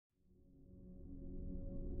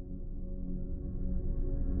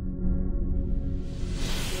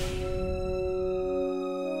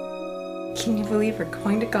Can you believe we're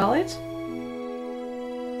going to college?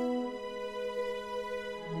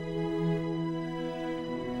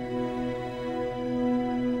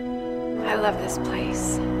 I love this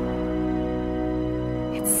place.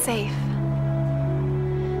 It's safe.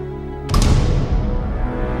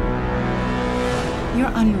 Your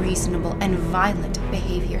unreasonable and violent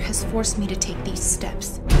behavior has forced me to take these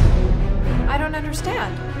steps. I don't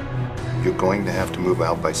understand. You're going to have to move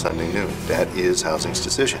out by Sunday noon. That is housing's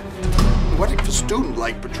decision. What if a student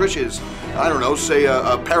like Patricia is, I don't know, say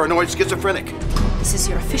a paranoid schizophrenic? This is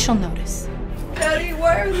your official notice. Daddy,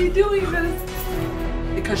 why are they doing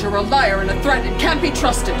this? Because you're a liar and a threat and can't be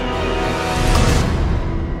trusted.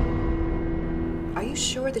 Are you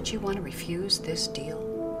sure that you want to refuse this deal?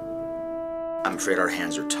 I'm afraid our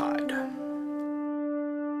hands are tied.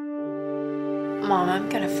 Mom, I'm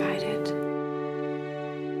gonna fight it.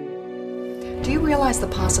 Do you realize the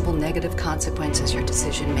possible negative consequences your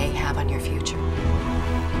decision may have on your future?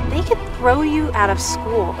 They could throw you out of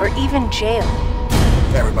school or even jail.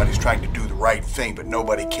 Everybody's trying to do the right thing, but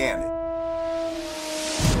nobody can.